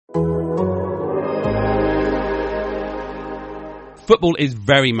Football is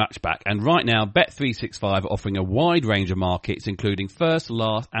very much back, and right now Bet365 are offering a wide range of markets, including first,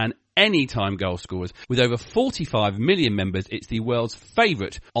 last and anytime goal scorers. With over 45 million members, it's the world's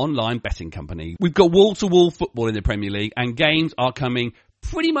favourite online betting company. We've got wall-to-wall football in the Premier League, and games are coming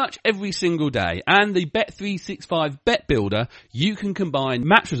pretty much every single day. And the Bet365 Bet Builder, you can combine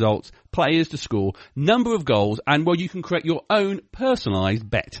match results, players to score, number of goals, and you can create your own personalised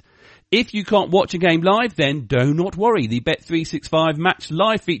bet. If you can't watch a game live, then do not worry. The Bet365 Match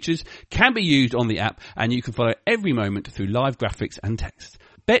Live features can be used on the app, and you can follow every moment through live graphics and text.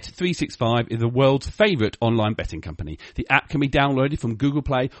 Bet365 is the world's favourite online betting company. The app can be downloaded from Google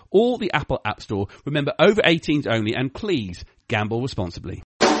Play or the Apple App Store. Remember, over 18s only, and please gamble responsibly.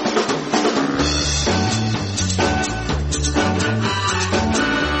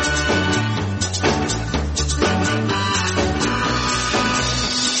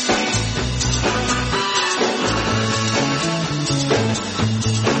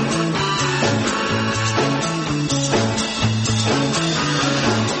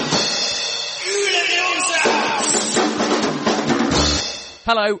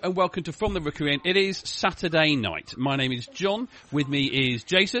 Hello and welcome to From the Rookery Inn. It is Saturday night. My name is John. With me is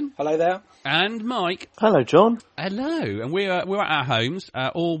Jason. Hello there. And Mike. Hello, John. Hello. And we're at our homes,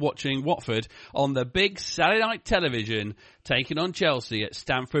 all watching Watford on the big Saturday night television, taking on Chelsea at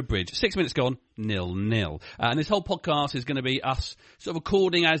Stamford Bridge. 6 minutes gone, 0-0. And this whole podcast is going to be us sort of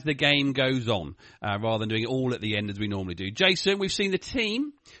recording as the game goes on, rather than doing it all at the end as we normally do. Jason, we've seen the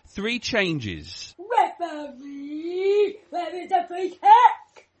team. 3 changes. Referee, where is the free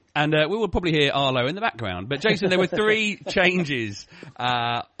kick? And we will probably hear Arlo in the background. But Jason, there were 3 changes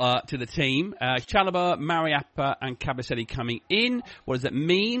to the team. Chalobah, Mariappa and Kabasele coming in. What does that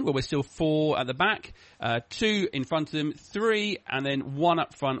mean? Well, we're still 4 at the back, 2 in front of them, 3, and then 1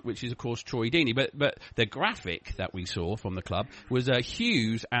 up front, which is, of course, Troy Deeney. But the graphic that we saw from the club was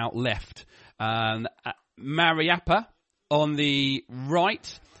Hughes out left, Mariappa on the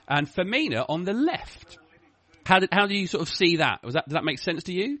right, and Firmino on the left. How do you sort of see that? Does that make sense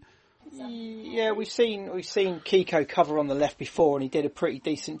to you? Yeah, we've seen Kiko cover on the left before, and he did a pretty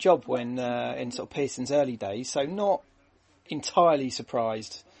decent job when in sort of Pearson's early days. So not entirely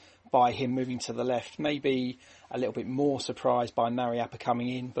surprised by him moving to the left. Maybe a little bit more surprised by Mariappa coming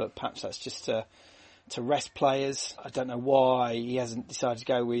in, but perhaps that's just to rest players. I don't know why he hasn't decided to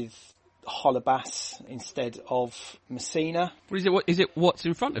go with Holebas instead of Messina. Well, is it what's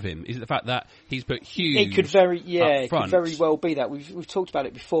in front of him? Is it the fact that he's put Hughes? It could very well be that. We've talked about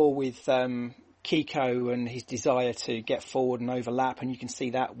it before with Kiko and his desire to get forward and overlap, and you can see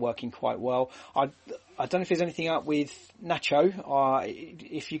that working quite well. I don't know if there's anything up with Nacho.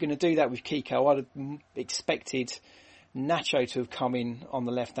 If you're going to do that with Kiko, I'd have expected Nacho to have come in on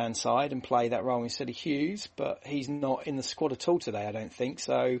the left-hand side and play that role instead of Hughes, but he's not in the squad at all today, I don't think.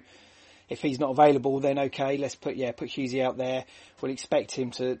 So if he's not available, then okay, let's put Hughesy out there. We'll expect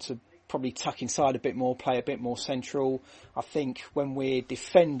him to probably tuck inside a bit more, play a bit more central. I think when we're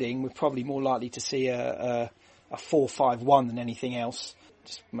defending, we're probably more likely to see a 4-5-1 than anything else.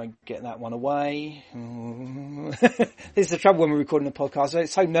 Just get that one away. This is the trouble when we're recording the podcast.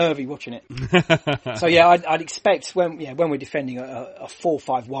 It's so nervy watching it. So yeah, I'd expect when we're defending a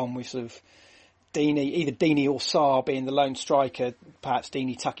 4-5-1 with sort of either Deeney or Sarr being the lone striker, perhaps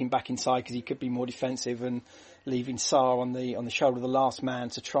Deeney tucking back inside because he could be more defensive, and leaving Sarr on the shoulder of the last man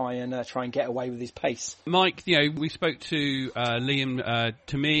to try and get away with his pace. Mike, we spoke to Liam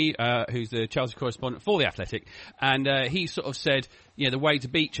Tammy, who's the Chelsea correspondent for The Athletic, and he sort of said, the way to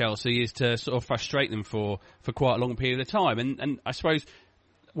beat Chelsea is to sort of frustrate them for quite a long period of time. And I suppose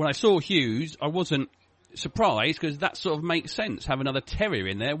when I saw Hughes, I wasn't surprised, because that sort of makes sense. Have another terrier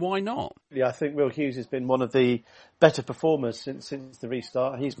in there, why not? Yeah, I think Will Hughes has been one of the better performers since the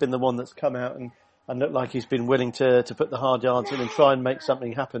restart. He's been the one that's come out and looked like he's been willing to put the hard yards in and try and make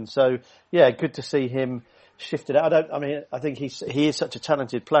something happen. So yeah, good to see him shifted out. I think he is such a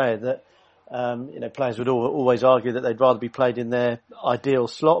talented player that players would always argue that they'd rather be played in their ideal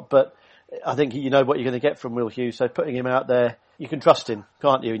slot, but I think you know what you're going to get from Will Hughes. So putting him out there, you can trust him,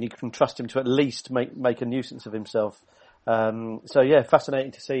 can't you? And you can trust him to at least make a nuisance of himself. So yeah,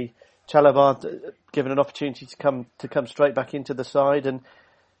 fascinating to see Chalobah given an opportunity to come straight back into the side, and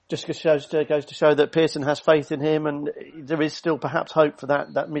just goes to show that Pearson has faith in him, and there is still perhaps hope for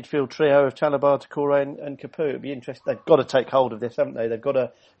that midfield trio of Chalobah, Doucouré and Capoue. It'd be interesting. They've got to take hold of this, haven't they? They've got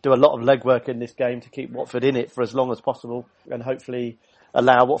to do a lot of legwork in this game to keep Watford in it for as long as possible, and hopefully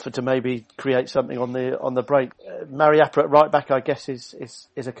allow Watford to maybe create something on the break. Mariappa at right back, I guess, is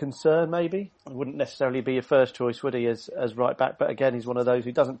a concern. Maybe wouldn't necessarily be your first choice, would he, as right back? But again, he's one of those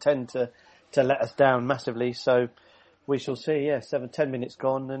who doesn't tend to let us down massively. So we shall see. Yeah, 10 minutes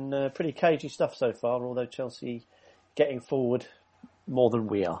gone, and pretty cagey stuff so far. Although Chelsea getting forward more than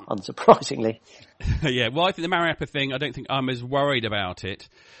we are, unsurprisingly. Yeah, well, I think the Mariappa thing, I don't think I'm as worried about it.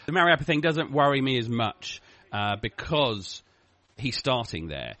 The Mariappa thing doesn't worry me as much because he's starting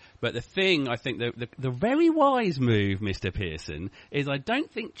there. But the thing, I think, the very wise move, Mr. Pearson, is I don't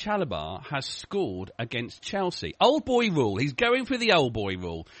think Chalobah has scored against Chelsea. Old boy rule. He's going for the old boy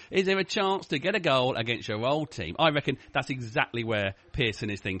rule. Is there a chance to get a goal against your old team? I reckon that's exactly where Pearson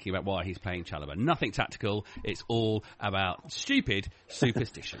is thinking about why he's playing Chalobah. Nothing tactical. It's all about stupid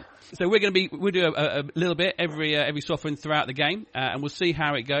superstition. So we'll do a little bit every so often throughout the game, and we'll see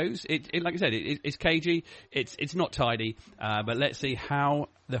how it goes. Like I said, it's cagey. It's not tidy, but let's see how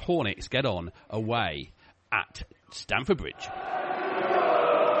the Hornets get on away at Stamford Bridge.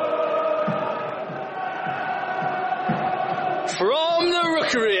 From the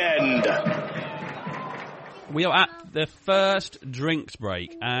Rookery end. We are at the first drinks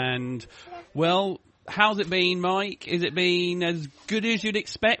break, and, well, how's it been, Mike? Has it been as good as you'd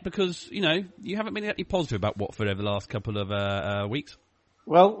expect? Because, you haven't been exactly positive about Watford over the last couple of weeks.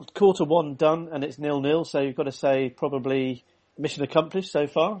 Well, quarter one done, and it's 0-0, so you've got to say probably mission accomplished so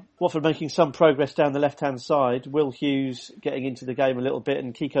far. Watford making some progress down the left-hand side. Will Hughes getting into the game a little bit,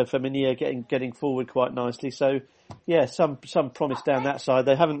 and Kiko Femenia getting forward quite nicely. So, yeah, some promise down that side.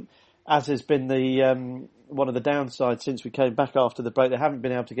 They haven't, as has been the one of the downsides since we came back after the break, they haven't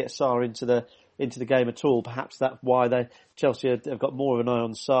been able to get Sarr into the game at all. Perhaps that's why Chelsea have got more of an eye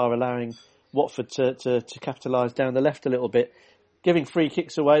on Sarr, allowing Watford to capitalise down the left a little bit. Giving free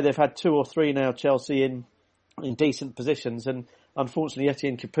kicks away. They've had 2 or 3 now, Chelsea, in decent positions, and unfortunately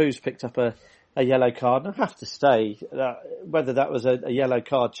Etienne Capoe's picked up a yellow card. And I have to say, whether that was a yellow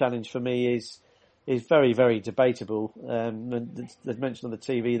card challenge for me is very, very debatable. They've mentioned on the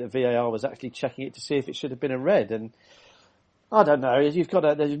TV that VAR was actually checking it to see if it should have been a red, and I don't know. You've got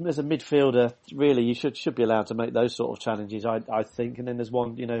as a midfielder, really, you should be allowed to make those sort of challenges, I think. And then there's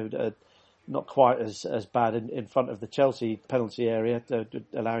one, not quite as bad in front of the Chelsea penalty area,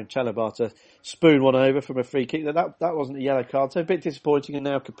 allowing Chalobah to spoon one over from a free kick. That wasn't a yellow card, so a bit disappointing. And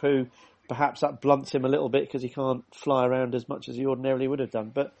now Capoe, perhaps that blunts him a little bit because he can't fly around as much as he ordinarily would have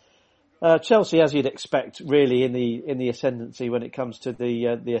done. But Chelsea, as you'd expect, really in the ascendancy when it comes to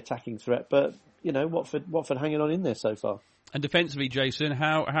the attacking threat. But Watford hanging on in there so far. And defensively, Jason,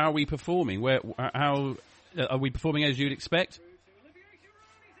 how are we performing? How are we performing as you'd expect?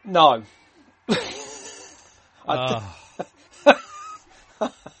 No.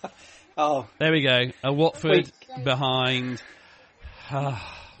 Oh, there we go. A Watford behind. I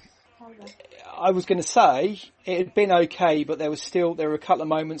was going to say it had been okay, but there were a couple of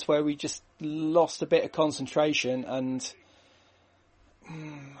moments where we just lost a bit of concentration, and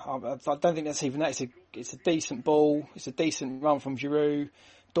I don't think that's even that. It's a decent ball. It's a decent run from Giroud.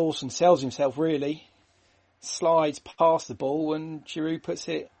 Dawson sells himself, really, slides past the ball, and Giroud puts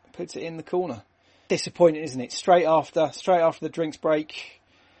it in the corner. Disappointing, isn't it? Straight after the drinks break.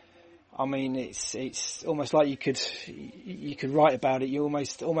 I mean, it's almost like you could write about it. You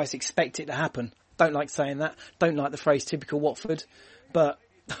almost expect it to happen. Don't like saying that. Don't like the phrase "typical Watford," but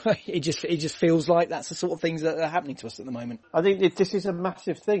it just feels like that's the sort of things that are happening to us at the moment. I think this is a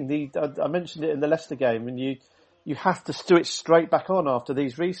massive thing. I mentioned it in the Leicester game, and you have to do it straight back on after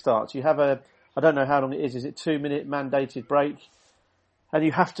these restarts. You have I don't know how long it is. Is it 2-minute mandated break? And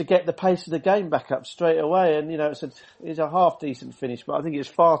you have to get the pace of the game back up straight away. And, it's a half decent finish, but I think it's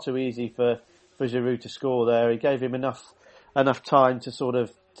far too easy for Giroud to score there. He gave him enough time to sort of,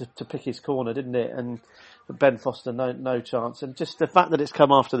 to pick his corner, didn't it? And Ben Foster, no chance. And just the fact that it's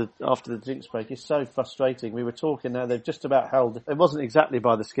come after the drinks break is so frustrating. We were talking now, they've just about held, it wasn't exactly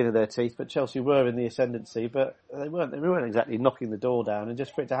by the skin of their teeth, but Chelsea were in the ascendancy, but they weren't exactly knocking the door down. And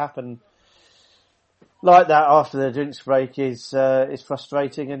just for it to happen like that after the drinks break is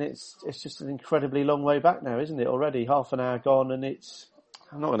frustrating, and it's just an incredibly long way back now, isn't it? Already half an hour gone, and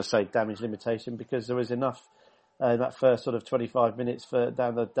I'm not going to say damage limitation because there was enough that first sort of 25 minutes for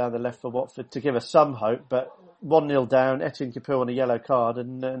down the left for Watford to give us some hope. But 1-0 down, Etienne Capoe on a yellow card,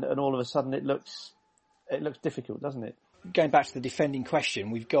 and all of a sudden it looks difficult, doesn't it? Going back to the defending question,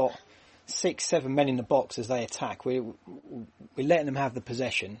 we've got 6-7 men in the box as they attack. We're letting them have the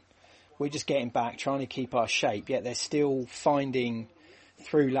possession. We're just getting back, trying to keep our shape, yet they're still finding,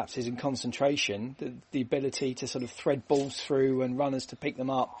 through lapses in concentration, the ability to sort of thread balls through and runners to pick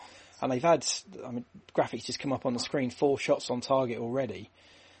them up. And they've had, graphics just come up on the screen, 4 shots on target already,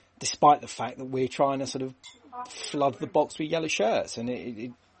 despite the fact that we're trying to sort of flood the box with yellow shirts. And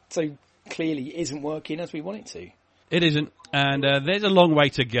it so clearly isn't working as we want it to. It isn't. And there's a long way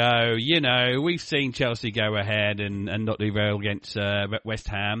to go. You know, we've seen Chelsea go ahead and not do very well against West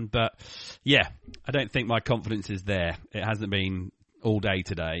Ham. But, yeah, I don't think my confidence is there. It hasn't been all day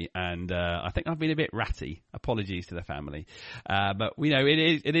today. And I think I've been a bit ratty. Apologies to the family. But, you know,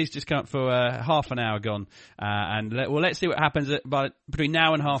 it is just come up for half an hour gone. Let's see what happens between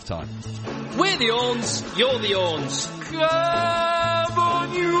now and half-time. We're the Orns, you're the Orns. Come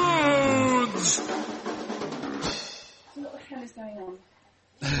on, you Orns! What the hell is going on?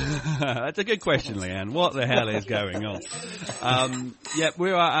 That's a good question, Leanne. What the hell is going on?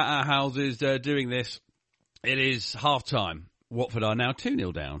 We're at our houses doing this. It is half-time. Watford are now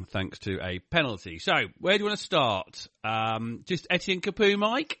 2-0 down, thanks to a penalty. So, where do you want to start? Just Etienne Capoue,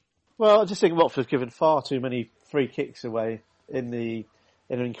 Mike? Well, I just think Watford's given far too many free kicks away in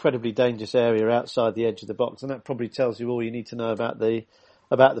an incredibly dangerous area outside the edge of the box, and that probably tells you all you need to know about the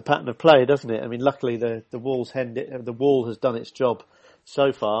pattern of play, doesn't it? I mean, luckily the wall has done its job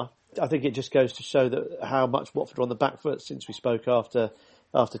so far. I think it just goes to show that how much Watford are on the back foot since we spoke after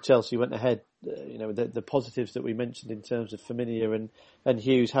Chelsea went ahead. The positives that we mentioned in terms of Firmino and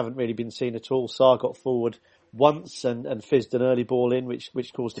Hughes haven't really been seen at all. Sarr got forward once and fizzed an early ball in, which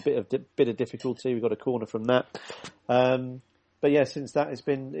caused a bit of difficulty. We got a corner from that. But yeah, since that it's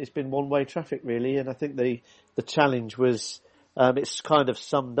been one-way traffic really, and I think the challenge was it's kind of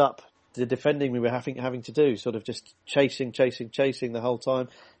summed up the defending we were having to do, sort of just chasing the whole time.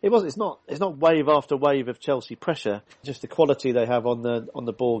 It's not wave after wave of Chelsea pressure, just the quality they have on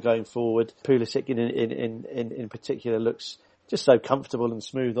the ball going forward. Pulisic in particular looks just so comfortable and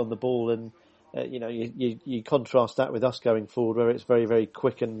smooth on the ball, and you contrast that with us going forward, where it's very, very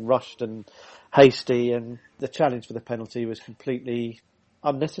quick and rushed and hasty, and the challenge for the penalty was completely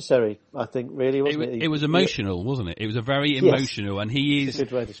unnecessary, I think, really, wasn't it? It was emotional, wasn't it? It was a very emotional, yes. And he is... It's a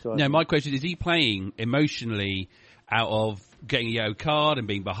good way to describe it. My question is he playing emotionally out of getting a yellow card and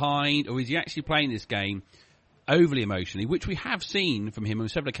being behind, or is he actually playing this game overly emotionally, which we have seen from him on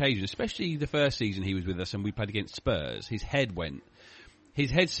several occasions, especially the first season he was with us and we played against Spurs. His head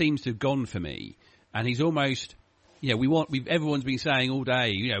seems to have gone for me, and he's almost... everyone's been saying all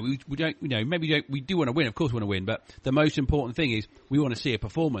day, we do want to win, of course we want to win, but the most important thing is we want to see a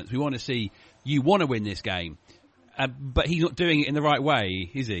performance. We want to see you want to win this game. But he's not doing it in the right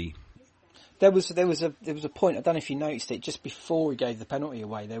way, is he? There was a point, I don't know if you noticed it, just before he gave the penalty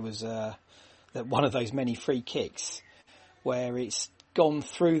away, there was one of those many free kicks where it's gone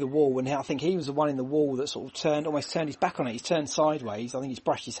through the wall, and I think he was the one in the wall that sort of almost turned his back on it. He's turned sideways. I think he's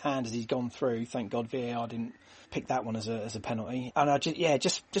brushed his hand as he's gone through. Thank God VAR didn't pick that one as a penalty. And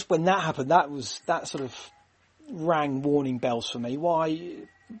just when that happened, that sort of rang warning bells for me. Why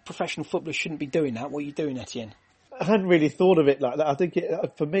professional footballers shouldn't be doing that? What are you doing, Etienne? I hadn't really thought of it like that. I think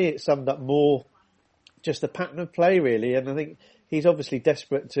for me it summed up more just the pattern of play, really. And I think he's obviously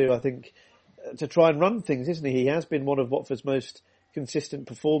desperate to try and run things, isn't he? He has been one of Watford's most consistent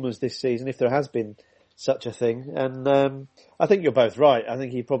performers this season, if there has been such a thing. And I think you're both right. I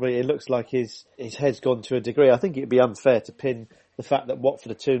think it looks like his head's gone to a degree. I think it'd be unfair to pin the fact that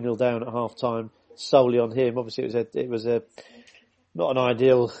Watford are 2-0 down at half time solely on him. Obviously it was not an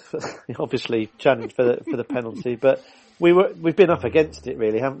ideal obviously challenge for the penalty, but we've been up against it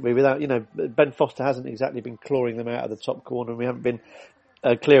really, haven't we? Without, Ben Foster hasn't exactly been clawing them out of the top corner, and we haven't been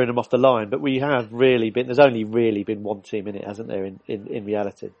clearing them off the line, but we have really been, there's only really been one team in it, hasn't there, in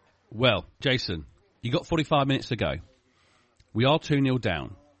reality? Well, Jason, you got 45 minutes to go. We are 2-0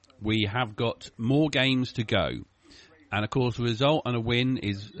 down. We have got more games to go. And of course, a result and a win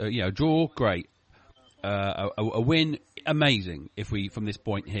is, a draw, great. A win, amazing from this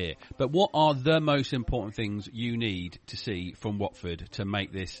point here. But what are the most important things you need to see from Watford to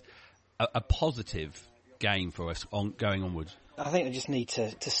make this a positive game for us going onwards? I think they just need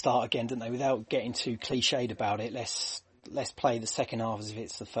to start again, don't they? Without getting too cliched about it, let's play the second half as if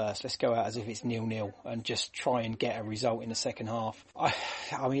it's the first. Let's go out as if it's 0-0 and just try and get a result in the second half.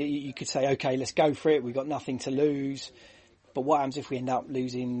 I mean, you could say, okay, let's go for it. We've got nothing to lose. But what happens if we end up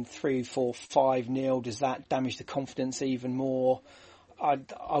losing 3, 4, 5-0? Does that damage the confidence even more?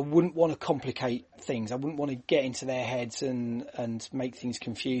 I wouldn't want to complicate things. I wouldn't want to get into their heads and make things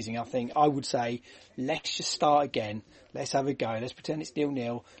confusing. I think I would say, let's just start again. Let's have a go. Let's pretend it's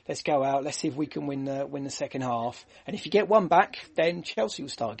 0-0. Let's go out. Let's see if we can win the second half. And if you get one back, then Chelsea will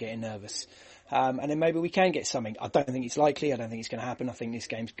start getting nervous. And then maybe we can get something. I don't think it's likely. I don't think it's going to happen. I think this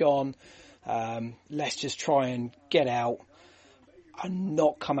game's gone. Let's just try and get out and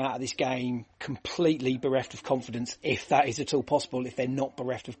not come out of this game completely bereft of confidence, if that is at all possible, if they're not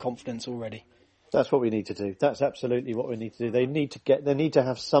bereft of confidence already. That's what we need to do. That's absolutely what we need to do. They need to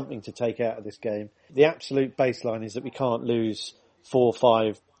have something to take out of this game. The absolute baseline is that we can't lose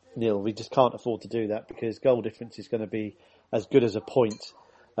 4-5-0. We just can't afford to do that because goal difference is going to be as good as a point.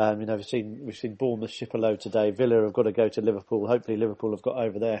 We've seen Bournemouth ship a load today. Villa have got to go to Liverpool. Hopefully Liverpool have got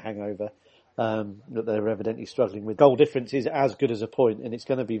over their hangover that they're evidently struggling with. Goal difference is as good as a point, and it's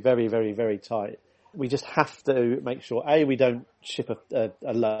going to be very, very, very tight. We just have to make sure, A, we don't ship a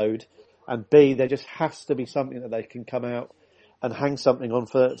load, and B, there just has to be something that they can come out and hang something on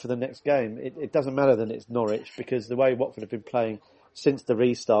for the next game. It doesn't matter that it's Norwich, because the way Watford have been playing since the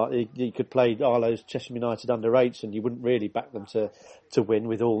restart, you could play Arlo's Cheshire United under 8s and you wouldn't really back them to win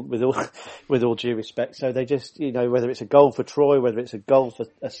with all due respect. So they just, whether it's a goal for Troy, whether it's a goal for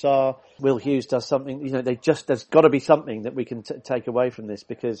Assar, Will Hughes does something, there's got to be something that we can take away from this,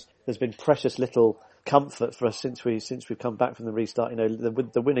 because there's been precious little comfort for us since we've come back from the restart.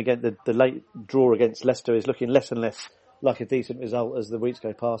 The win against the late draw against Leicester is looking less and less like a decent result as the weeks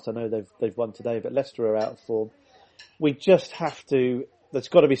go past. I know they've won today, but Leicester are out of form. We just have to, there's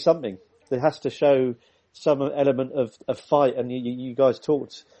got to be something. There has to show some element of fight, and you guys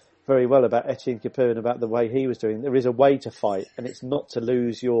talked very well about Etienne Capoue and about the way he was doing. There is a way to fight, and it's not to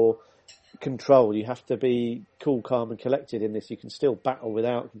lose your control. You have to be cool, calm and collected in this. You can still battle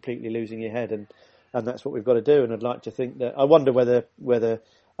without completely losing your head, and that's what we've got to do. And I'd like to think that, I wonder whether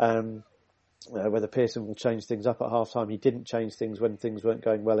Pearson will change things up at half-time. He didn't change things when things weren't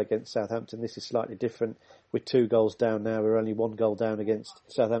going well against Southampton. This is slightly different. We're 2 goals down now. We're only 1 goal down against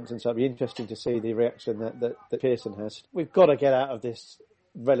Southampton. So it'll be interesting to see the reaction that Pearson has. We've got to get out of this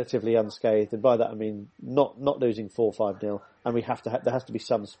relatively unscathed. And by that I mean not losing 4-5-0. And there has to be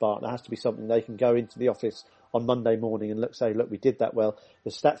some spark. There has to be something they can go into the office on Monday morning and say, look, we did that well. The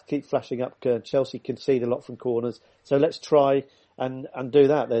stats keep flashing up. Chelsea concede a lot from corners. So let's try and do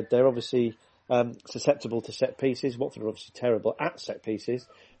that. They're obviously susceptible to set pieces. Watford are obviously terrible at set pieces,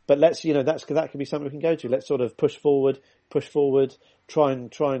 but that can be something we can go to. Let's sort of push forward, try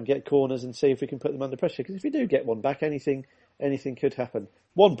and get corners and see if we can put them under pressure. Because if we do get one back, anything could happen.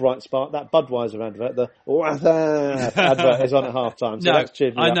 One bright spark, that Budweiser advert, advert is on at half time. So that's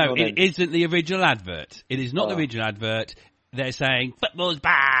cheered me up. I know, it isn't the original advert. It is not the original advert. They're saying, football's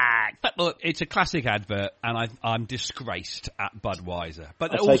back! Football! It's a classic advert, and I'm disgraced at Budweiser.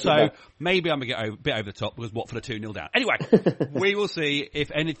 But also, maybe I'm going to get a bit over the top because Watford are 2-0 down. Anyway, we will see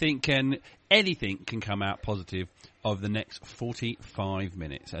if anything can come out positive of the next 45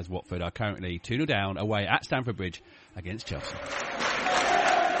 minutes, as Watford are currently 2-0 down away at Stamford Bridge against Chelsea.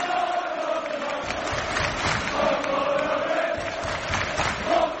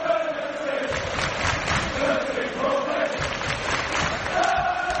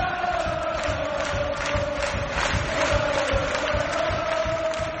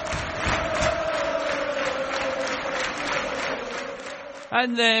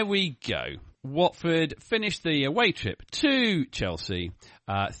 And there we go. Watford finished the away trip to Chelsea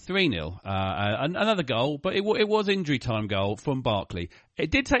 3-0. Another goal, but it was injury time goal from Barkley. It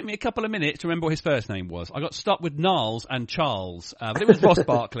did take me a couple of minutes to remember what his first name was. I got stuck with Niles and Charles, but it was Ross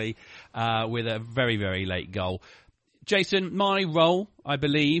Barkley with a very, very late goal. Jason, my role, I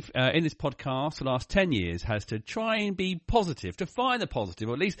believe, in this podcast the last 10 years has to try and be positive, to find the positive,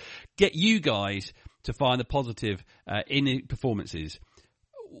 or at least get you guys to find the positive in performances.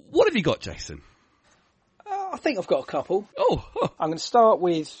 What have you got, Jason? I think I've got a couple. Oh. I'm going to start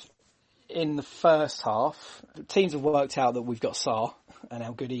with, in the first half, teams have worked out that we've got Sarr and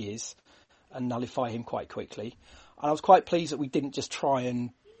how good he is and nullify him quite quickly. And I was quite pleased that we didn't just try and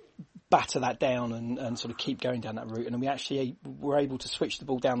batter that down and sort of keep going down that route. And we actually were able to switch the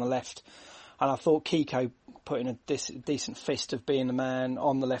ball down the left. And I thought Kiko put in a decent fist of being the man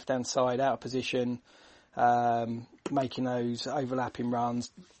on the left-hand side, out of position, making those overlapping runs.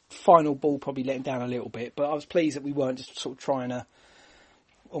 Final ball probably let him down a little bit, but I was pleased that we weren't just sort of trying to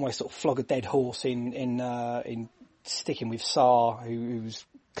almost sort of flog a dead horse in sticking with Sarr, who's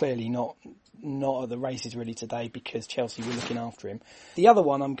clearly not at the races really today because Chelsea were looking after him. The other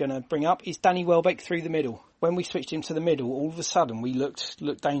one I'm going to bring up is Danny Welbeck through the middle. When we switched him to the middle, all of a sudden we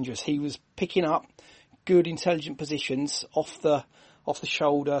looked dangerous. He was picking up good, intelligent positions off the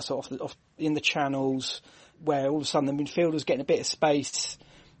shoulder, sort of in the channels, where all of a sudden the midfielders getting a bit of space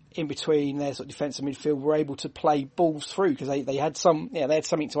in between their sort of defensive midfield were able to play balls through because they had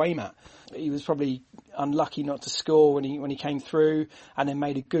something to aim at. He was probably unlucky not to score when he came through, and then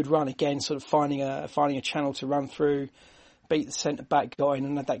made a good run again, sort of finding a channel to run through, beat the centre back, got in,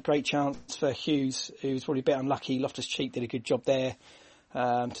 and had that great chance for Hughes, who was probably a bit unlucky. Loftus-Cheek did a good job there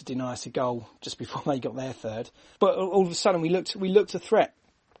to deny us a goal just before they got their third. But all of a sudden we looked a threat.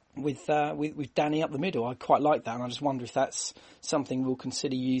 with Danny up the middle. I quite like that, and I just wonder if that's something we'll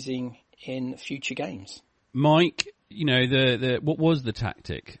consider using in future games. Mike, the what was the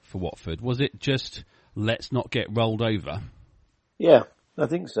tactic for Watford? Was it just let's not get rolled over? Yeah, I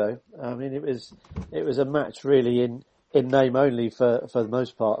think so. I mean, it was a match really in name only for the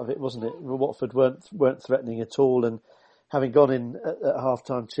most part of it, wasn't it? Watford weren't threatening at all, and having gone in at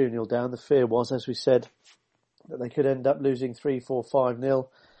half-time 2-0 down, the fear was, as we said, that they could end up losing 3-4, 5-0.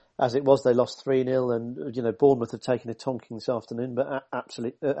 As it was, they lost 3-0, and Bournemouth have taken a tonking this afternoon. But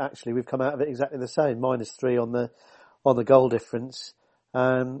actually, we've come out of it exactly the same, -3 on the goal difference.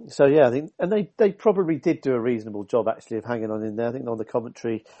 So yeah, I think, and they probably did do a reasonable job actually of hanging on in there. I think on the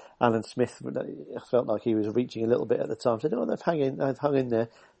commentary, Alan Smith felt like he was reaching a little bit at the time. Said, "Oh, they've hung in there."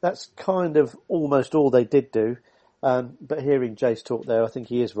 That's kind of almost all they did do. But hearing Jace talk there, I think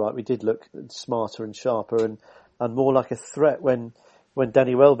he is right. We did look smarter and sharper and more like a threat when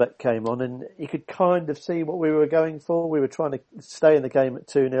Danny Welbeck came on, and you could kind of see what we were going for. We were trying to stay in the game at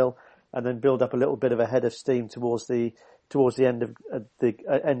 2-0 and then build up a little bit of a head of steam towards the end of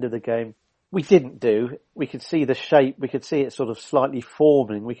the game. We didn't do. We could see the shape. We could see it sort of slightly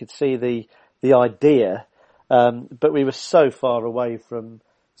forming. We could see the idea, but we were so far away from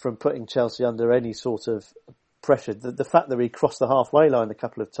putting Chelsea under any sort of pressure. The fact that we crossed the halfway line a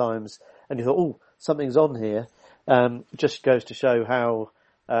couple of times and you thought, oh, something's on here, just goes to show how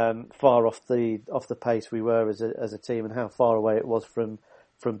far off the pace we were as a team, and how far away it was from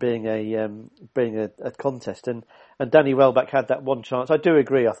being a contest. And Danny Welbeck had that one chance. I do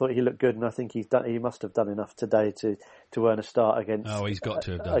agree. I thought he looked good, and I think he must have done enough today to earn a start against. Oh, he's got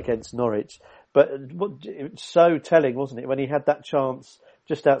to have done against Norwich. But it was so telling, wasn't it, when he had that chance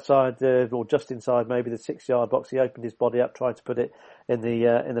just outside or just inside maybe the 6-yard box. He opened his body up, tried to put it in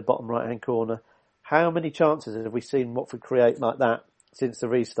the bottom right hand corner. How many chances have we seen Watford create like that since the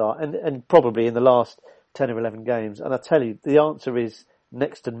restart, and probably in the last 10 or 11 games? And I tell you, the answer is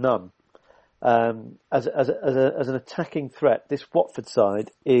next to none. As an attacking threat, this Watford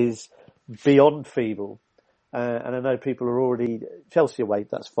side is beyond feeble. And I know people are already Chelsea away.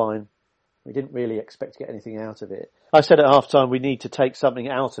 That's fine. We didn't really expect to get anything out of it. I said at half-time we need to take something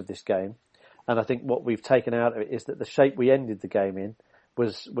out of this game, and I think what we've taken out of it is that the shape we ended the game in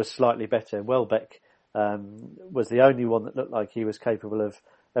was slightly better. Welbeck was the only one that looked like he was capable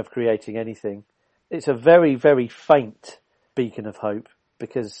of creating anything. It's a very, very faint beacon of hope,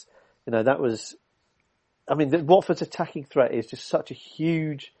 because that was, I mean, Watford's attacking threat is just such a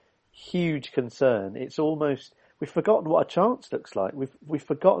huge concern. It's almost, we've forgotten what a chance looks like. We've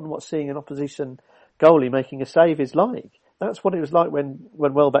forgotten what seeing an opposition goalie making a save is like. That's what it was like when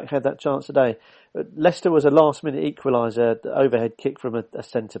Welbeck had that chance today. Leicester was a last-minute equaliser, overhead kick from a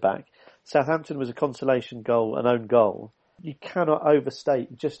centre-back. Southampton was a consolation goal, an own goal. You cannot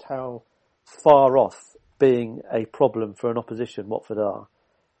overstate just how far off being a problem for an opposition Watford are.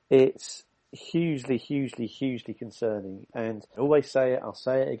 It's hugely concerning. And I always say it, I'll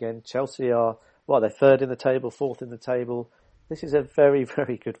say it again, Chelsea are, they're third in the table, fourth in the table. This is a very,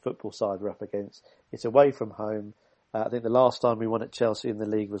 very good football side we're up against. It's away from home. I think the last time we won at Chelsea in the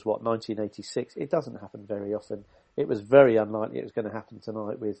league was 1986. It doesn't happen very often. It was very unlikely it was going to happen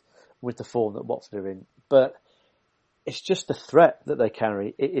tonight with the form that Watford are in. But it's just the threat that they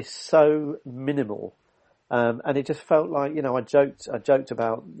carry. It is so minimal. And it just felt like, I joked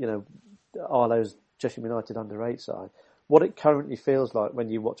about, Arlo's Sheffield United under-8 side. What it currently feels like when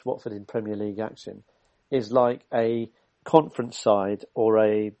you watch Watford in Premier League action is like a conference side or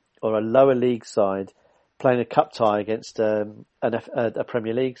a lower league side playing a cup tie against a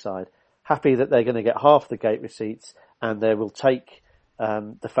Premier League side, happy that they're going to get half the gate receipts and they will take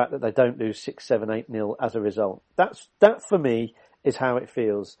the fact that they don't lose 6, 7, 8-0 as a result. That for me is how it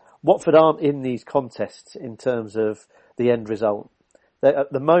feels. Watford aren't in these contests in terms of the end result.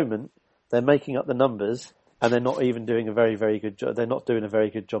 At the moment, they're making up the numbers, and they're not even doing a very, very good job. They're not doing a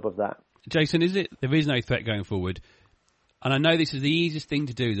very good job of that. Jason, there is no threat going forward? And I know this is the easiest thing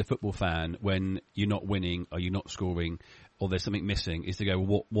to do as a football fan when you're not winning or you're not scoring or there's something missing, is to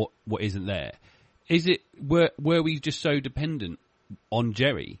go, well, what isn't there? Is it, were we just so dependent on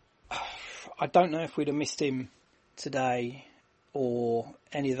Jerry? I don't know if we'd have missed him today or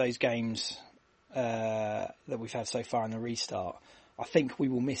any of those games that we've had so far in the restart. I think we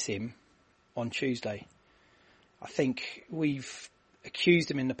will miss him on Tuesday. I think we've accused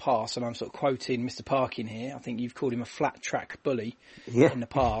him in the past, and I'm sort of quoting Mr. Parkin here. I think you've called him a flat track bully in the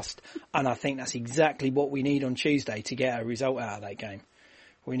past, and I think that's exactly what we need on Tuesday to get a result out of that game.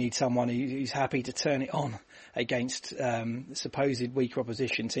 We need someone who's happy to turn it on against supposed weaker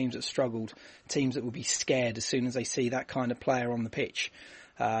opposition, teams that struggled, teams that will be scared as soon as they see that kind of player on the pitch.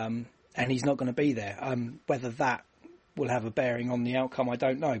 and he's not going to be there. Whether that will have a bearing on the outcome, I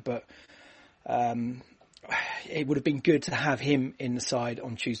don't know, but it would have been good to have him in the side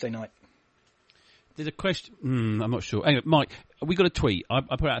on Tuesday night. There's a question. I'm not sure. Anyway, Mike, we got a tweet. I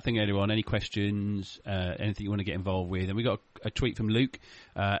put out a thing earlier on. Any questions? Anything you want to get involved with? And we got a tweet from Luke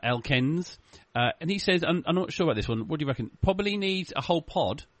Elkens, and he says, "I'm not sure about this one. What do you reckon? Probably needs a whole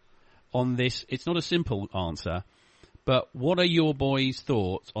pod on this. It's not a simple answer, but what are your boys'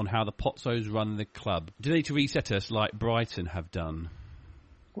 thoughts on how the Pozzos run the club? Do they need to reset us like Brighton have done?"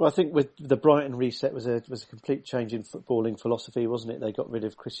 Well, I think with the Brighton reset was a complete change in footballing philosophy, wasn't it? They got rid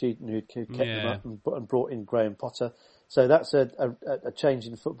of Chris Hughton, who'd kept them up, and brought in Graham Potter. So that's a change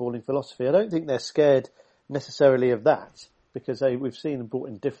in footballing philosophy. I don't think they're scared necessarily of that, because we've seen them brought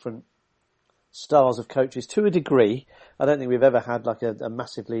in different styles of coaches to a degree. I don't think we've ever had like a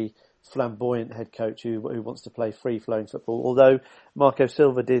massively flamboyant head coach who wants to play free-flowing football. Although Marco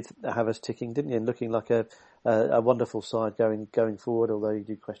Silva did have us ticking, didn't he? And looking like a wonderful side going forward. Although you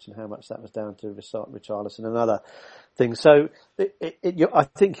do question how much that was down to Richarlison and other things. So I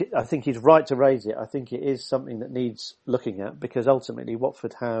think he's right to raise it. I think it is something that needs looking at, because ultimately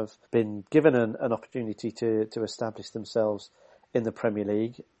Watford have been given an opportunity to establish themselves in the Premier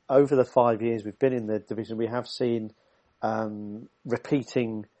League. Over the 5 years we've been in the division, we have seen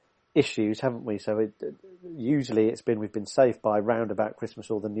repeating issues, haven't we? So usually we've been safe by round about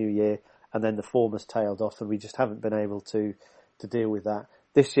Christmas or the New Year, and then the form has tailed off, and we just haven't been able to deal with that.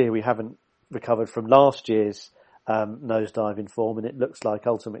 This year we haven't recovered from last year's nosedive in form, and it looks like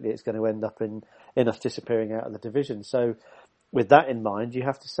ultimately it's going to end up in us disappearing out of the division. So with that in mind, you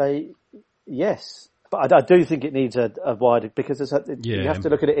have to say yes. But I do think it needs a wider, because you have to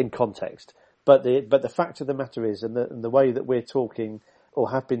look at it in context. But the fact of the matter is, and the way that we're talking, or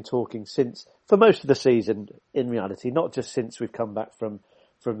have been talking since, for most of the season, in reality, not just since we've come back from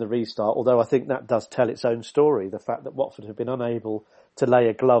the restart, although I think that does tell its own story, the fact that Watford have been unable to lay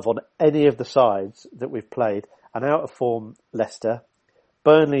a glove on any of the sides that we've played, and out of form Leicester,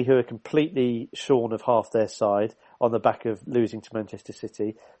 Burnley, who are completely shorn of half their side on the back of losing to Manchester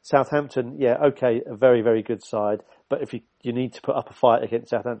City. Southampton, a very, very good side, but if you need to put up a fight against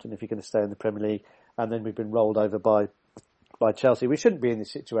Southampton if you're going to stay in the Premier League, and then we've been rolled over by Chelsea. We shouldn't be in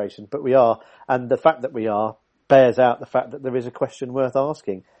this situation, but we are, and the fact that we are bears out the fact that there is a question worth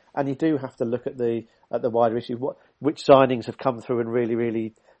asking. And you do have to look at the wider issue. Which signings have come through and really,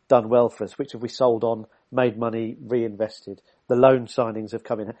 really done well for us? Which have we sold on, made money, reinvested? The loan signings have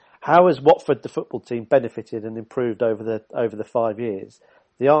come in. How has Watford, the football team, benefited and improved over the 5 years?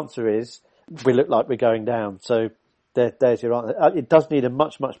 The answer is we look like we're going down. So there's your answer. It does need a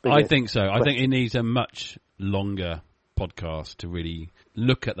much bigger. I think so. question. I think it needs a much longer podcast to really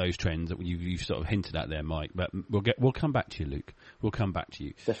look at those trends that you've sort of hinted at there, Mike. But we'll come back to you, Luke. We'll come back to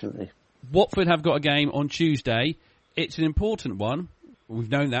you. Definitely. Watford have got a game on Tuesday. It's an important one. We've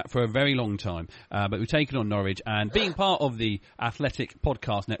known that for a very long time, but we've taken on Norwich, and being part of the Athletic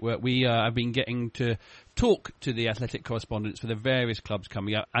Podcast Network, we have been getting to talk to the Athletic correspondents for the various clubs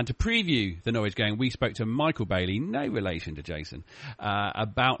coming up, and to preview the Norwich game, we spoke to Michael Bailey, no relation to Jason,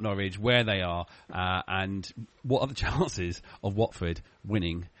 about Norwich, where they are, and what are the chances of Watford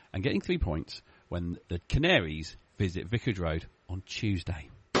winning and getting 3 points when the Canaries visit Vicarage Road on Tuesday.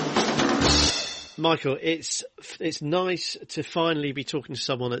 Michael, it's nice to finally be talking to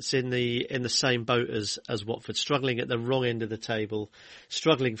someone that's in the same boat as Watford, struggling at the wrong end of the table,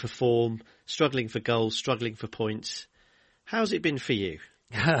 struggling for form, struggling for goals, struggling for points. How's it been for you?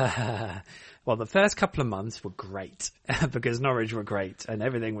 Well, the first couple of months were great because Norwich were great and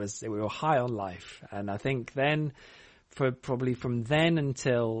we were high on life. And I think then, probably from then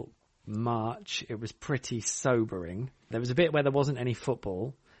until March, it was pretty sobering. There was a bit where there wasn't any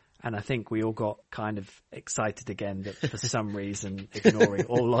football. And I think we all got kind of excited again that for some reason, ignoring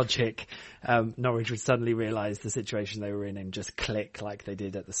all logic, Norwich would suddenly realise the situation they were in and just click like they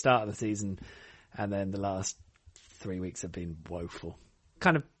did at the start of the season. And then the last 3 weeks have been woeful.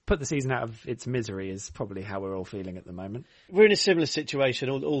 Kind of put the season out of its misery is probably how we're all feeling at the moment. We're in a similar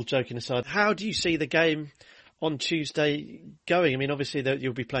situation, all joking aside. How do you see the game on Tuesday going? I mean, obviously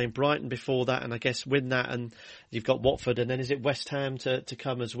you'll be playing Brighton before that, and I guess win that, and you've got Watford, and then is it West Ham to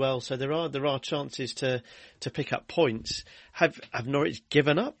come as well? So there are chances to pick up points. Have Norwich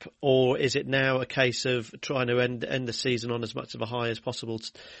given up, or is it now a case of trying to end the season on as much of a high as possible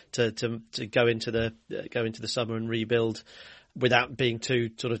to go into the summer and rebuild without being too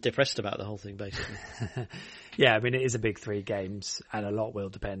sort of depressed about the whole thing, basically? Yeah, I mean, it is a big 3 games, and a lot will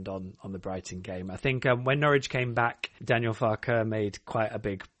depend on the Brighton game. I think when Norwich came back, Daniel Farke made quite a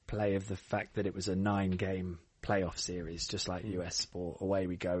big play of the fact that it was a 9-game playoff series, just like US sport. Away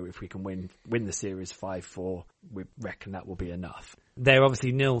we go. If we can win the series 5-4, we reckon that will be enough. They're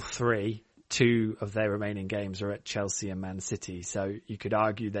obviously 0-3. 2 of their remaining games are at Chelsea and Man City, so you could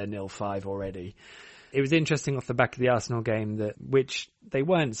argue they're 0-5 already. It was interesting off the back of the Arsenal game which they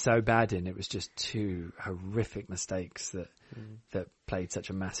weren't so bad in. It was just 2 horrific mistakes that played such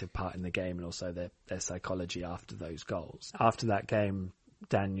a massive part in the game, and also their psychology after those goals. After that game,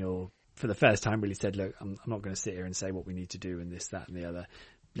 Daniel, for the first time, really said, look, I'm not going to sit here and say what we need to do and this, that and the other.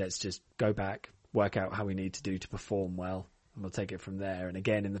 Let's just go back, work out how we need to do to perform well, and we'll take it from there. And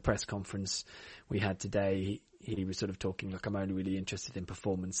again, in the press conference we had today, he was sort of talking, look, I'm only really interested in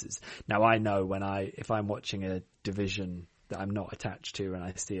performances. Now I know if I'm watching a division that I'm not attached to and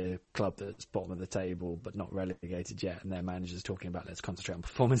I see a club that's bottom of the table but not relegated yet and their manager's talking about let's concentrate on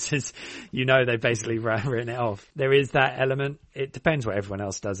performances, they've basically written it off. There is that element. It depends what everyone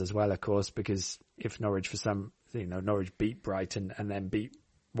else does as well, of course, because if Norwich Norwich beat Brighton and then beat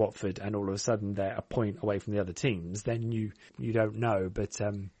Watford and all of a sudden they're a point away from the other teams, then you don't know. But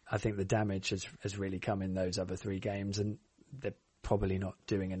I think the damage has really come in those other 3 games, and they're probably not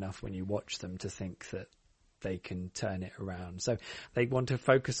doing enough when you watch them to think that they can turn it around. So they want to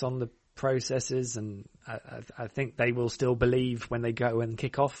focus on the processes, and I think they will still believe when they go and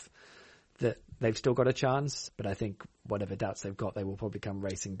kick off that they've still got a chance. But I think whatever doubts they've got, they will probably come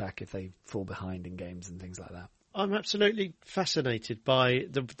racing back if they fall behind in games and things like that. I'm absolutely fascinated by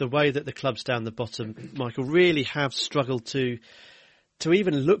the way that the clubs down the bottom, Michael, really have struggled to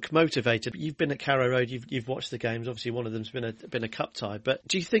even look motivated. You've been at Carrow Road, you've watched the games. Obviously, one of them's been a cup tie. But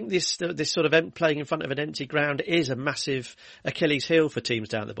do you think this sort of playing in front of an empty ground is a massive Achilles heel for teams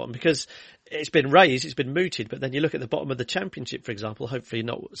down at the bottom? Because it's been raised, it's been mooted, but then you look at the bottom of the Championship, for example. Hopefully,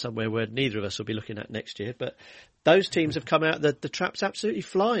 not somewhere where neither of us will be looking at next year. But those teams have come out. The trap's absolutely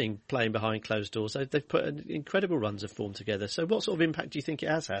flying, playing behind closed doors. They've put incredible runs of form together. So, what sort of impact do you think it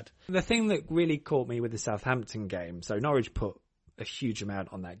has had? The thing that really caught me with the Southampton game. So Norwich put a huge amount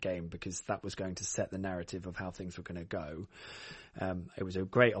on that game because that was going to set the narrative of how things were going to go. It was a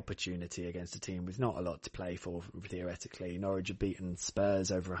great opportunity against a team with not a lot to play for, theoretically. Norwich had beaten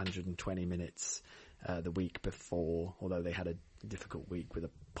Spurs over 120 minutes the week before, although they had a difficult week with a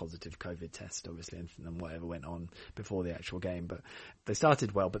positive COVID test, obviously, and whatever went on before the actual game. But they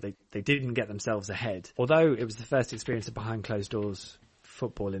started well, but they didn't get themselves ahead. Although it was the first experience of behind closed doors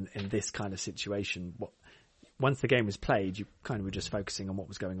football in this kind of situation, once the game was played, you kind of were just focusing on what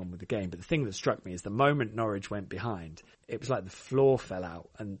was going on with the game. But the thing that struck me is the moment Norwich went behind, it was like the floor fell out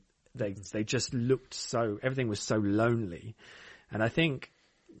and they just looked everything was so lonely. And I think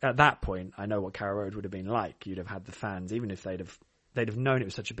at that point, I know what Carrow Road would have been like. You'd have had the fans, even if they'd have known it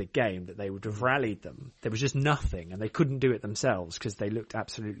was such a big game, that they would have rallied them. There was just nothing, and they couldn't do it themselves because they looked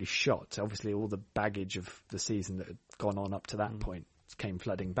absolutely shot. Obviously, all the baggage of the season that had gone on up to that point came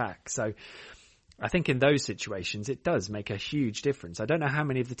flooding back. So I think in those situations, it does make a huge difference. I don't know how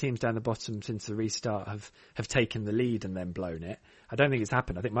many of the teams down the bottom since the restart have taken the lead and then blown it. I don't think it's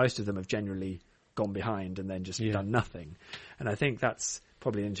happened. I think most of them have generally gone behind and then just done nothing. And I think that's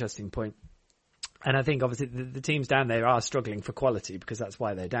probably an interesting point. And I think obviously the teams down there are struggling for quality because that's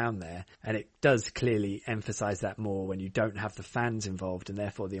why they're down there. And it does clearly emphasise that more when you don't have the fans involved, and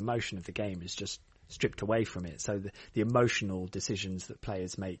therefore the emotion of the game is just stripped away from it. So the emotional decisions that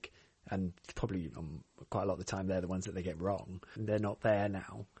players make, and probably quite a lot of the time they're the ones that they get wrong, and they're not there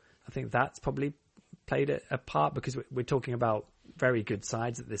now. I think that's probably played a part because we're talking about very good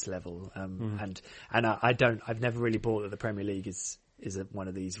sides at this level. And I've never really bought that the Premier League is one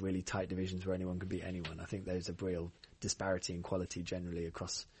of these really tight divisions where anyone can beat anyone. I think there's a real disparity in quality generally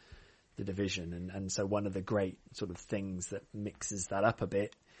across the division. And so one of the great sort of things that mixes that up a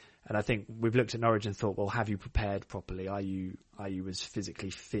bit, and I think we've looked at Norwich and thought, well, have you prepared properly? Are you as physically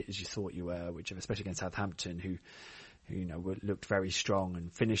fit as you thought you were? Which, especially against Southampton, who looked very strong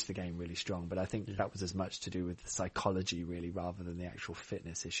and finished the game really strong. But I think that was as much to do with the psychology, really, rather than the actual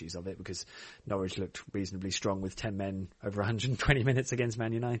fitness issues of it, because Norwich looked reasonably strong with 10 men over 120 minutes against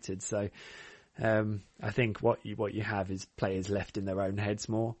Man United. So I think what you have is players left in their own heads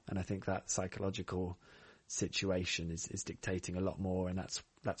more, and I think that psychological situation is dictating a lot more, and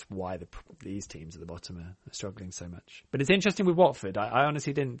that's why these teams at the bottom are struggling so much. But it's interesting with Watford. I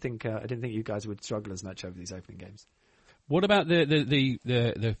honestly didn't think you guys would struggle as much over these opening games. What about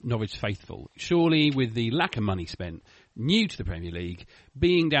the Norwich faithful? Surely, with the lack of money spent, new to the Premier League,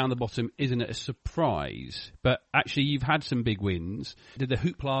 being down the bottom isn't a surprise. But actually, you've had some big wins. Did the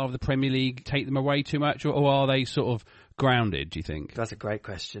hoopla of the Premier League take them away too much, or are they sort of grounded, do you think? That's a great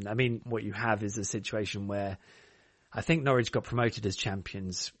question. I mean, what you have is a situation where I think Norwich got promoted as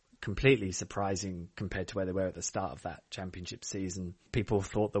champions completely surprising compared to where they were at the start of that championship season. People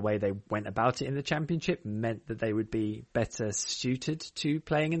thought the way they went about it in the championship meant that they would be better suited to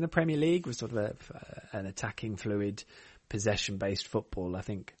playing in the Premier League with sort of an attacking, fluid, possession-based football. I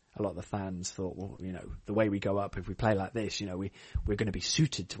think a lot of the fans thought, well, you know, the way we go up, if we play like this, you know, we're going to be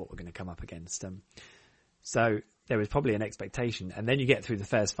suited to what we're going to come up against. So there was probably an expectation. And then you get through the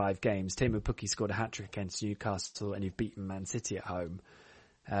first 5 games. Teemu Pukki scored a hat-trick against Newcastle and you've beaten Man City at home.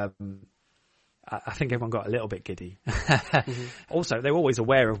 I think everyone got a little bit giddy. Mm-hmm. Also, they were always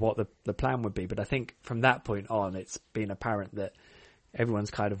aware of what the plan would be, but I think from that point on, it's been apparent that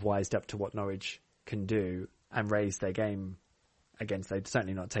everyone's kind of wised up to what Norwich can do and raised their game against. They've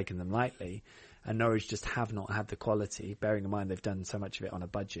certainly not taken them lightly, and Norwich just have not had the quality, bearing in mind they've done so much of it on a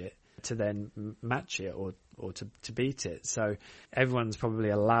budget, to then match it or to beat it. So everyone's probably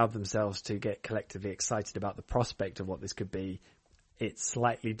allowed themselves to get collectively excited about the prospect of what this could be. It's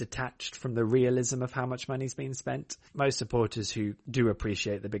slightly detached from the realism of how much money's been spent. Most supporters who do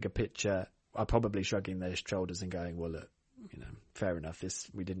appreciate the bigger picture are probably shrugging their shoulders and going, well, look, you know, fair enough.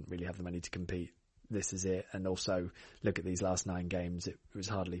 We didn't really have the money to compete. This is it. And also look at these last 9 games. It was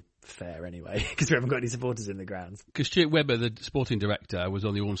hardly fair anyway because we haven't got any supporters in the grounds. Because Stuart Webber, the sporting director, was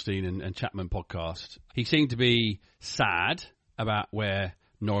on the Ornstein and Chapman podcast. He seemed to be sad about where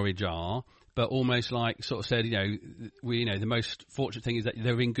Norwich are, but almost like sort of said, the most fortunate thing is that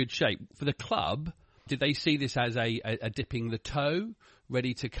they're in good shape. For the club, did they see this as a dipping the toe,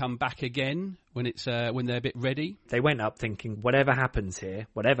 ready to come back again when they're a bit ready? They went up thinking, whatever happens here,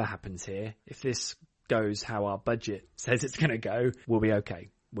 if this goes how our budget says it's going to go, we'll be okay.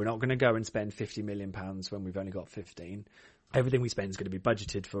 We're not going to go and spend £50 million when we've only got 15. Everything we spend is going to be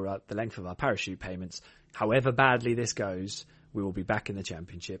budgeted for the length of our parachute payments. However badly this goes, we will be back in the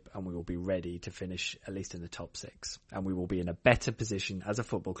championship and we will be ready to finish at least in the top 6. And we will be in a better position as a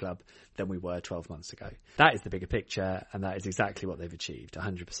football club than we were 12 months ago. That is the bigger picture, and that is exactly what they've achieved,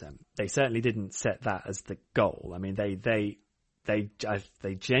 100%. They certainly didn't set that as the goal. I mean, they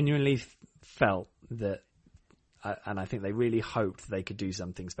genuinely felt that, and I think they really hoped they could do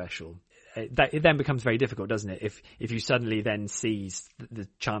something special. It then becomes very difficult, doesn't it? If you suddenly then seize the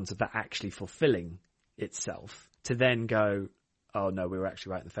chance of that actually fulfilling itself, to then go, oh no, we were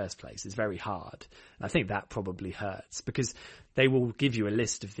actually right in the first place, is very hard. And I think that probably hurts because they will give you a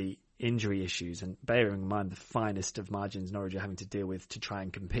list of the injury issues, and bearing in mind the finest of margins Norwich are having to deal with to try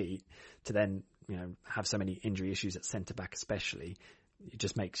and compete, to then, have so many injury issues at centre back especially, it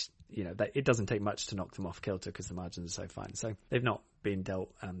just makes, that it doesn't take much to knock them off kilter because the margins are so fine. So they've not been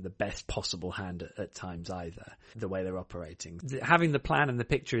dealt the best possible hand at times either, the way they're operating. Having the plan and the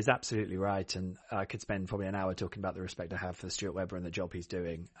picture is absolutely right, and I could spend probably an hour talking about the respect I have for Stuart Webber and the job he's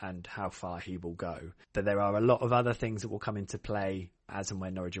doing and how far he will go. But there are a lot of other things that will come into play as and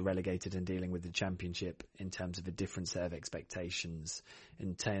when Norwich are relegated and dealing with the Championship, in terms of a different set of expectations,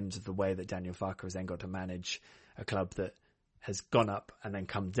 in terms of the way that Daniel Farke has then got to manage a club that has gone up and then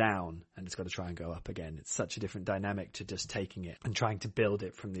come down and it's got to try and go up again. It's such a different dynamic to just taking it and trying to build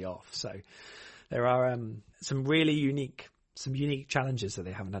it from the off. So there are some unique challenges that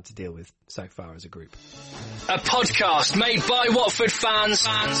they haven't had to deal with so far as a group. A podcast made by Watford fans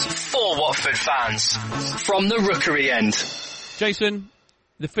for Watford fans from the Rookery end. Jason,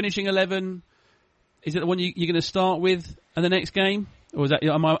 the finishing 11, is it the one you're going to start with in the next game? Or is that,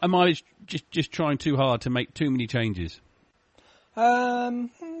 am I just trying too hard to make too many changes?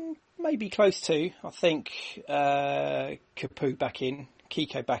 Maybe close to. I think Capoue back in,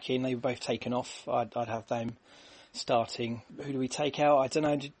 Kiko back in. They were both taken off. I'd have them starting. Who do we take out? I don't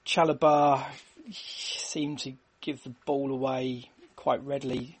know. Chalobah seemed to give the ball away quite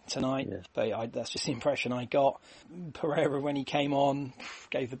readily tonight, but that's just the impression I got. Pereira, when he came on,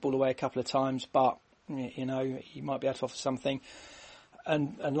 gave the ball away a couple of times, but he might be able to offer something.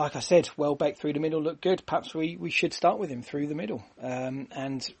 And like I said, Welbeck through the middle looked good. Perhaps we should start with him through the middle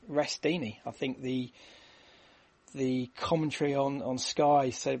and rest Deeney. I think the commentary on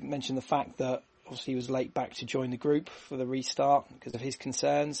Sky mentioned the fact that obviously he was late back to join the group for the restart because of his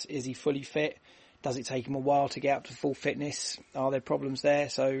concerns. Is he fully fit? Does it take him a while to get up to full fitness? Are there problems there?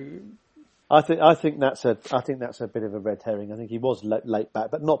 So I think that's a bit of a red herring. I think he was late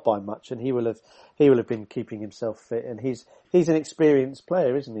back, but not by much, and he will have been keeping himself fit. And he's an experienced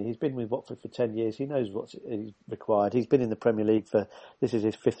player, isn't he? He's been with Watford for 10 years. He knows what's required. He's been in the Premier League this is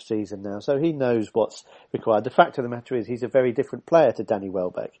his 5th season now, so he knows what's required. The fact of the matter is, he's a very different player to Danny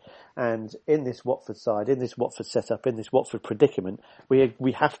Welbeck. And in this Watford side, in this Watford setup, in this Watford predicament,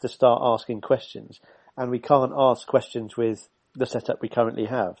 we have to start asking questions, and we can't ask questions with the setup we currently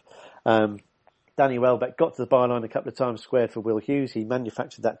have. Danny Welbeck got to the byline a couple of times, squared for Will Hughes. He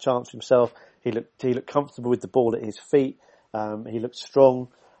manufactured that chance for himself. He looked comfortable with the ball at his feet. He looked strong.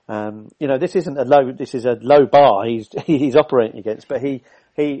 This is a low bar he's operating against, but he,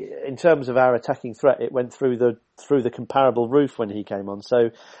 in terms of our attacking threat, it went through the comparable roof when he came on.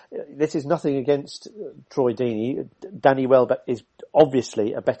 So this is nothing against Troy Deeney. Danny Welbeck is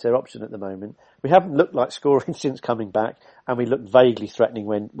obviously a better option at the moment. We haven't looked like scoring since coming back, and we looked vaguely threatening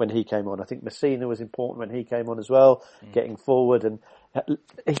when he came on. I think Messina was important when he came on as well, getting forward. And do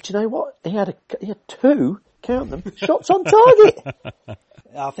you know what? He had 2, count them, shots on target.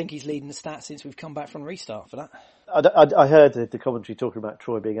 I think he's leading the stats since we've come back from restart for that. I heard the commentary talking about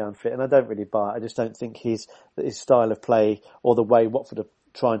Troy being unfit, and I don't really buy it. I just don't think his style of play or the way Watford are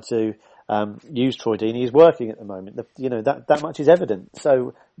trying to use Troy Deeney is working at the moment. That much is evident.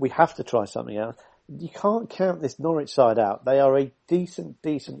 So we have to try something else. You can't count this Norwich side out. They are a decent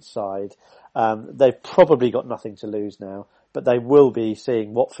side. They've probably got nothing to lose now, but they will be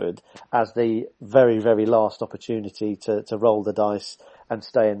seeing Watford as the very, very last opportunity to roll the dice and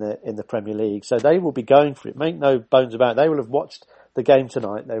stay in the Premier League. So they will be going for it. Make no bones about it. They will have watched the game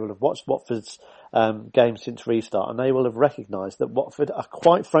tonight. They will have watched Watford's game since restart, and they will have recognised that Watford are,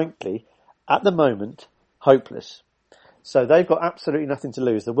 quite frankly, at the moment, hopeless. So they've got absolutely nothing to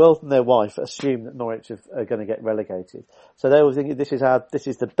lose. The world and their wife assume that Norwich are going to get relegated. So they will think this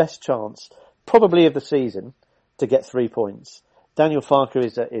is the best chance, probably of the season, to get 3 points. Daniel Farke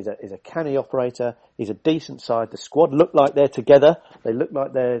is a canny operator. He's a decent side. The squad look like they're together. They look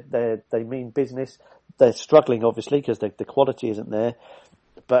like they mean business. They're struggling, obviously, because the quality isn't there.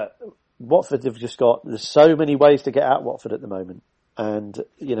 But Watford have just got, there's so many ways to get out Watford at the moment. And,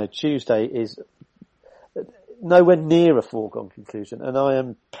 Tuesday is nowhere near a foregone conclusion. And I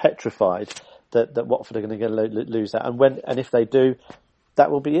am petrified that Watford are going to lose that. And if they do, that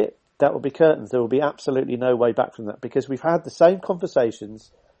will be it. That will be curtains. There will be absolutely no way back from that, because we've had the same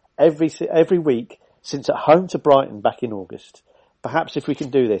conversations every week since at home to Brighton back in August. Perhaps if we can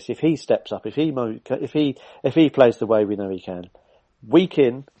do this, if he steps up, if he plays the way we know he can, week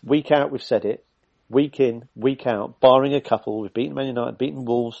in, week out, we've said it, week in, week out, barring a couple, we've beaten Man United, beaten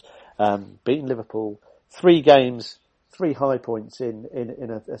Wolves, beaten Liverpool. 3 games, 3 high points in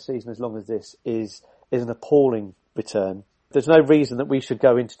a season as long as this is an appalling return. There's no reason that we should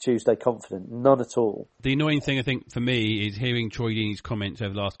go into Tuesday confident. None at all. The annoying thing, I think, for me is hearing Troy Deeney's comments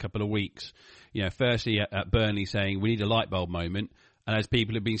over the last couple of weeks. Firstly at Burnley saying we need a light bulb moment. And as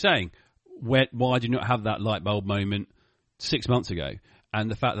people have been saying, why did you not have that light bulb moment 6 months ago? And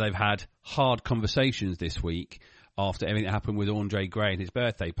the fact that they've had hard conversations this week after everything that happened with Andre Gray and his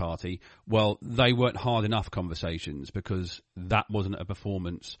birthday party, well, they weren't hard enough conversations, because that wasn't a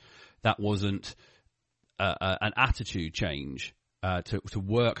performance. That wasn't an attitude change to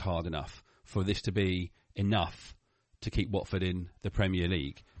work hard enough for this to be enough to keep Watford in the Premier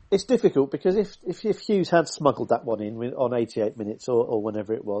League. It's difficult, because if Hughes had smuggled that one in on 88 minutes or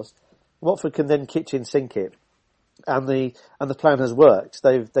whenever it was, Watford can then kitchen sink it, and the plan has worked.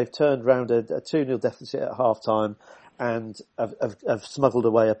 They've turned around a 2-0 deficit at half time and have smuggled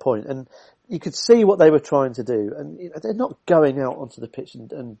away a point. And you could see what they were trying to do, and they're not going out onto the pitch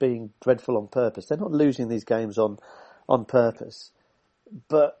and being dreadful on purpose. They're not losing these games on purpose,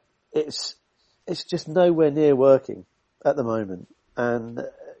 but it's just nowhere near working at the moment. And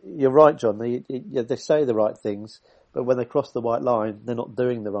you're right, John. They say the right things, but when they cross the white line, they're not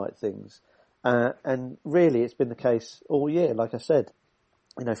doing the right things. And really, it's been the case all year. Like I said,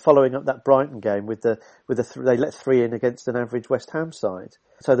 following up that Brighton game they let 3 in against an average West Ham side.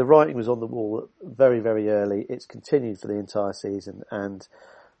 So the writing was on the wall very, very early. It's continued for the entire season, and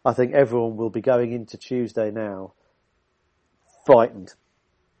I think everyone will be going into Tuesday now frightened,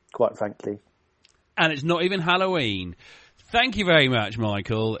 quite frankly. And it's not even Halloween. Thank you very much,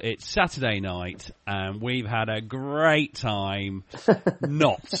 Michael. It's Saturday night, and we've had a great time.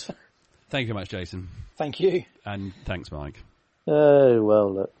 Not. Thank you very much, Jason. Thank you. And thanks, Mike. Oh,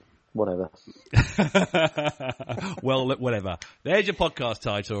 well, look, whatever. Well, look, whatever. There's your podcast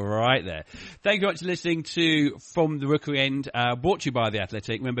title right there. Thank you very much for listening to From the Rookery End, brought to you by The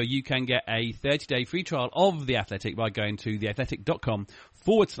Athletic. Remember, you can get a 30-day free trial of The Athletic by going to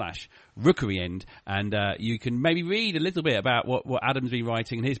theathletic.com/Rookery End, and you can maybe read a little bit about what Adam's been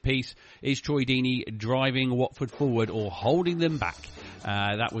writing in his piece. Is Troy Deeney driving Watford forward or holding them back?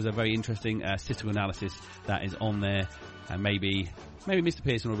 That was a very interesting statistical analysis that is on there, and maybe Mr.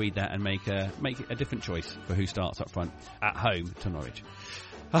 Pearson will read that and make a different choice for who starts up front at home to Norwich.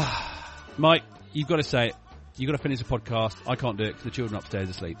 Mike, you've got to say it. You've got to finish the podcast. I can't do it because the children upstairs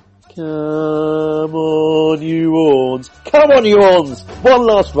are asleep. Come on, you Orns. Come on, you Orns. One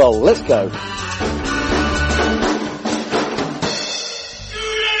last roll. Let's go.